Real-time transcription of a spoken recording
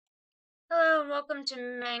Hello and welcome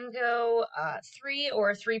to Mango 3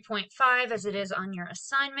 or 3.5 as it is on your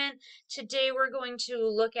assignment. Today we're going to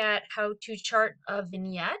look at how to chart a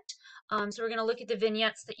vignette. So we're going to look at the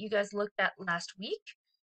vignettes that you guys looked at last week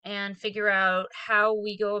and figure out how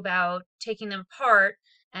we go about taking them apart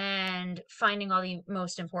and finding all the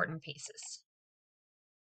most important pieces.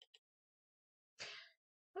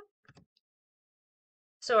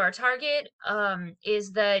 So our target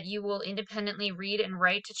is that you will independently read and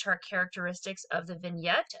write to chart characteristics of the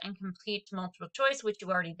vignette and complete multiple choice, which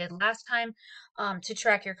you already did last time, to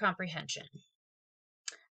track your comprehension.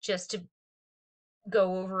 Just to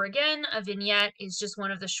go over again, a vignette is just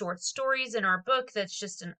one of the short stories in our book that's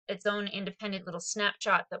just its own independent little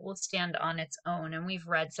snapshot that will stand on its own, and we've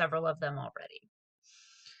read several of them already.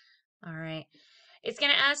 All right. It's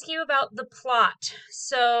going to ask you about the plot.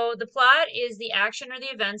 So the plot is the action or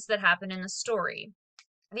the events that happen in the story.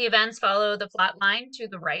 The events follow the plot line to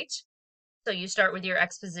the right. So you start with your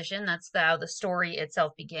exposition. That's how the story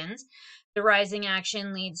itself begins. The rising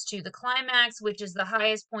action leads to the climax, which is the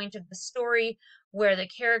highest point of the story where the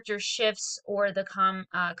character shifts or the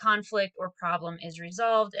conflict or problem is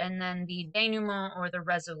resolved, and then the denouement or the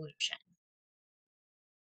resolution.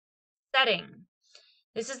 Setting.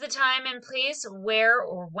 This is the time and place where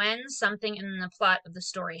or when something in the plot of the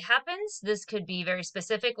story happens. This could be very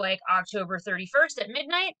specific, like October 31st at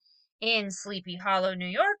midnight in Sleepy Hollow, New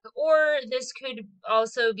York, or this could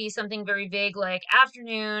also be something very vague, like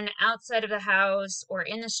afternoon, outside of the house, or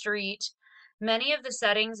in the street. Many of the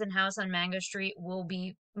settings in House on Mango Street will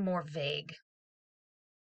be more vague.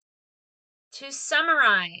 To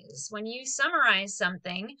summarize, when you summarize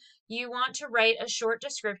something, you want to write a short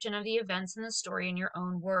description of the events in the story in your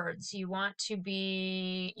own words. You want it to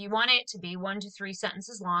be 1 to 3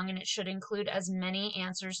 sentences long, and it should include as many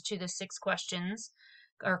answers to the 6 questions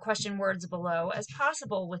or question words below as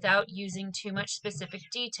possible without using too much specific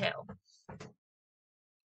detail.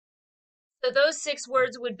 So those 6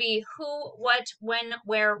 words would be who, what, when,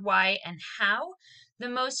 where, why, and how. The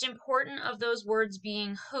most important of those words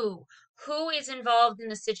being who. Who is involved in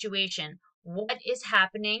the situation? What is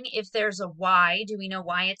happening? If there's a why, do we know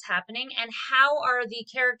why it's happening? And how are the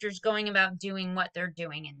characters going about doing what they're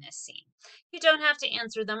doing in this scene? You don't have to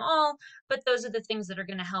answer them all, but those are the things that are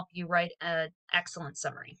going to help you write an excellent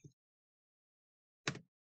summary.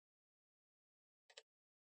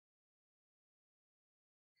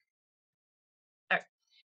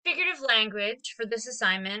 Figurative language for this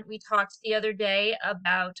assignment. We talked the other day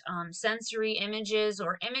about sensory images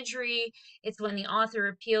or imagery. It's when the author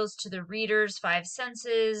appeals to the reader's 5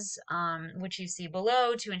 senses, which you see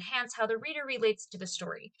below, to enhance how the reader relates to the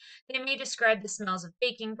story. They may describe the smells of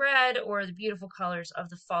baking bread or the beautiful colors of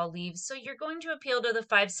the fall leaves. So you're going to appeal to the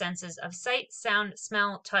 5 senses of sight, sound,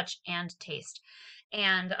 smell, touch, and taste.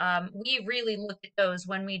 And we really looked at those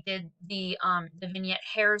when we did the vignette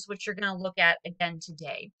hairs, which you're going to look at again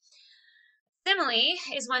today. Simile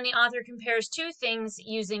is when the author compares 2 things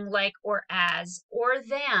using like or as or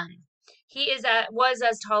than. He was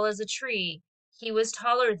as tall as a tree. He was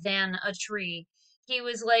taller than a tree. He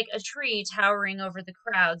was like a tree towering over the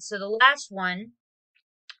crowd. So the last one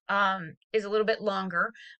is a little bit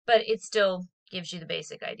longer, but it still gives you the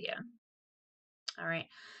basic idea. All right.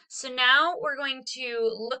 So now we're going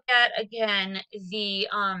to look at again the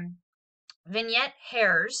vignette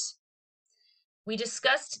hairs. We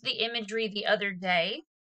discussed the imagery the other day,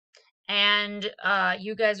 and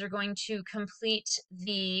you guys are going to complete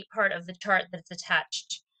the part of the chart that's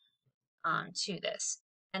attached to this.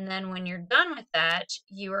 And then when you're done with that,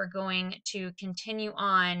 you are going to continue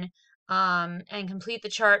on and complete the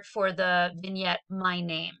chart for the vignette My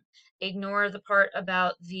Name. Ignore the part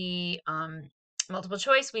about the multiple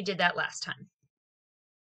choice. We did that last time.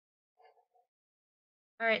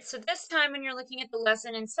 All right, so this time when you're looking at the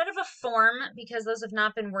lesson, instead of a form, because those have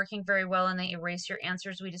not been working very well and they erase your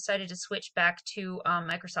answers, we decided to switch back to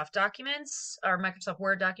Microsoft Documents, or Microsoft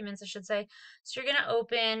Word documents, I should say. So you're going to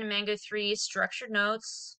open Mango 3 Structured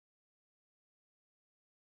Notes.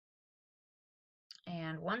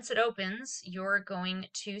 And once it opens, you're going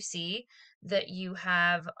to see that you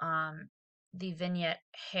have the vignette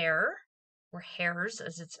hair, or hairs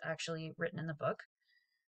as it's actually written in the book.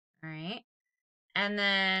 All right. And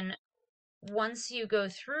then once you go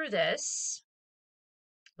through this,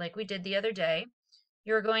 like we did the other day,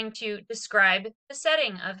 you're going to describe the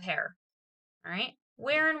setting of hair. All right.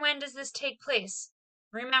 Where and when does this take place?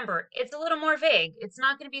 Remember, it's a little more vague. It's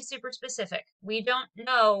not going to be super specific. We don't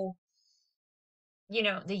know,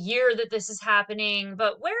 the year that this is happening,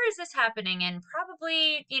 but where is this happening? And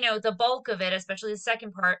probably, the bulk of it, especially the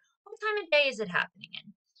second part, what time of day is it happening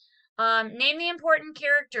in? Name the important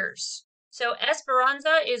characters. So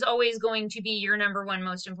Esperanza is always going to be your number one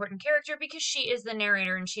most important character because she is the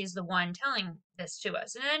narrator and she's the one telling this to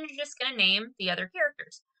us. And then you're just going to name the other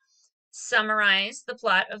characters. Summarize the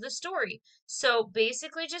plot of the story. So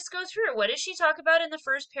basically just go through what does she talk about in the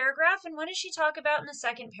first paragraph and what does she talk about in the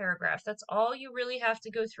second paragraph. That's all you really have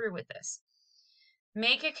to go through with this.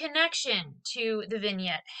 Make a connection to the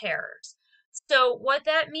vignette hairs. So what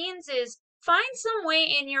that means is find some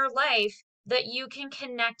way in your life that you can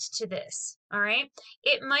connect to this, all right?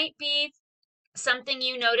 It might be something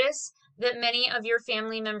you notice that many of your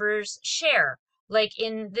family members share. Like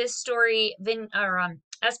in this story,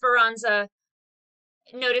 Esperanza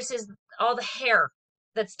notices all the hair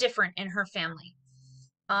that's different in her family.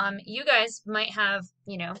 You guys might have,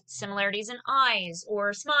 similarities in eyes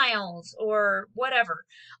or smiles or whatever.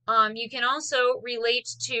 You can also relate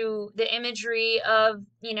to the imagery of,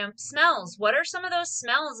 smells. What are some of those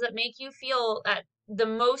smells that make you feel at the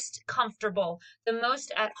most comfortable, the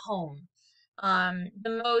most at home,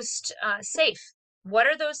 the most safe? What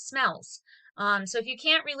are those smells? So if you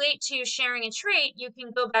can't relate to sharing a trait, you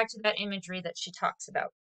can go back to that imagery that she talks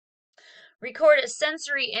about. Record a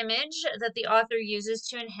sensory image that the author uses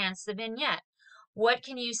to enhance the vignette. What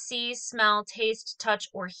can you see, smell, taste, touch,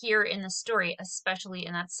 or hear in the story, especially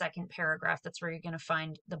in that second paragraph? That's where you're going to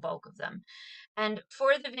find the bulk of them. And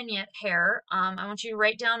for the vignette hair, I want you to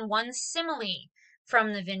write down one simile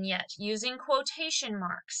from the vignette using quotation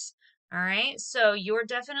marks. All right, so you're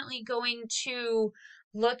definitely going to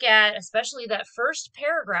look at, especially that first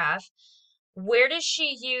paragraph, where does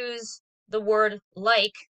she use the word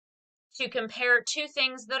like to compare two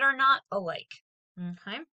things that are not alike.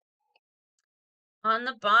 Okay. On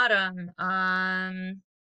the bottom,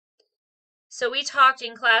 so we talked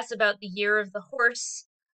in class about the year of the horse,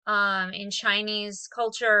 in Chinese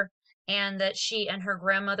culture, and that she and her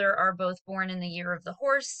grandmother are both born in the year of the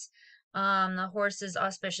horse. The horse's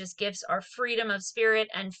auspicious gifts are freedom of spirit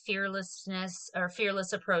and fearlessness or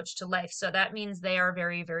fearless approach to life. So that means they are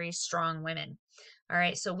very, very strong women. All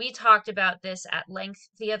right, so we talked about this at length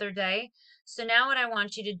the other day. So now what I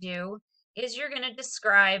want you to do is you're going to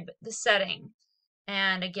describe the setting.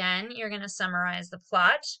 And again, you're going to summarize the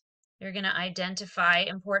plot. You're going to identify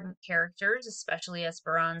important characters, especially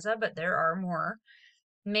Esperanza, but there are more.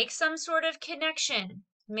 Make some sort of connection.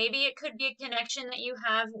 Maybe it could be a connection that you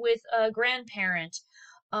have with a grandparent.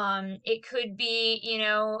 It could be,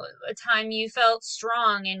 a time you felt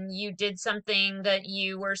strong and you did something that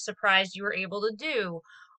you were surprised you were able to do,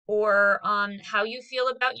 or how you feel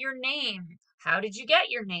about your name. How did you get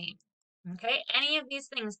your name? Okay, any of these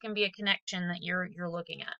things can be a connection that you're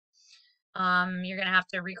looking at. You're going to have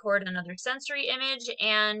to record another sensory image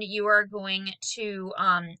and you are going to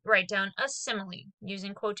write down a simile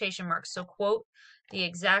using quotation marks. So quote the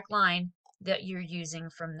exact line that you're using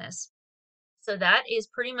from this. So that is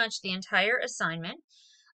pretty much the entire assignment.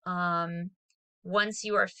 Once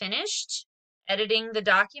you are finished editing the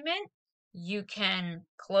document, you can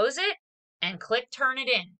close it and click turn it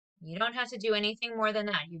in. You don't have to do anything more than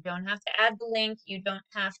that. You don't have to add the link. You don't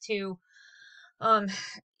have to um,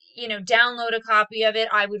 download a copy of it.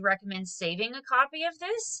 I would recommend saving a copy of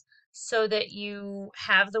this so that you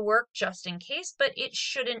have the work just in case, but it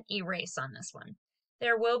shouldn't erase on this one.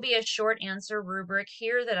 There will be a short answer rubric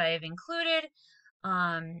here that I have included.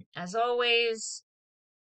 As always,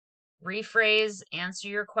 rephrase, answer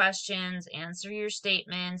your questions, answer your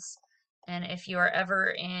statements, and if you are ever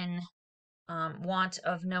in want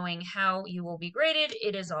of knowing how you will be graded,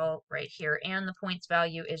 it is all right here, and the points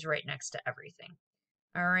value is right next to everything.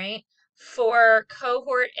 All right. For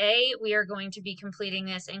cohort A, we are going to be completing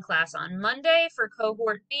this in class on Monday. For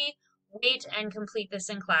cohort B, wait and complete this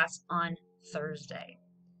in class on Thursday.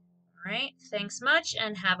 All right. Thanks much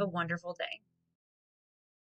and have a wonderful day.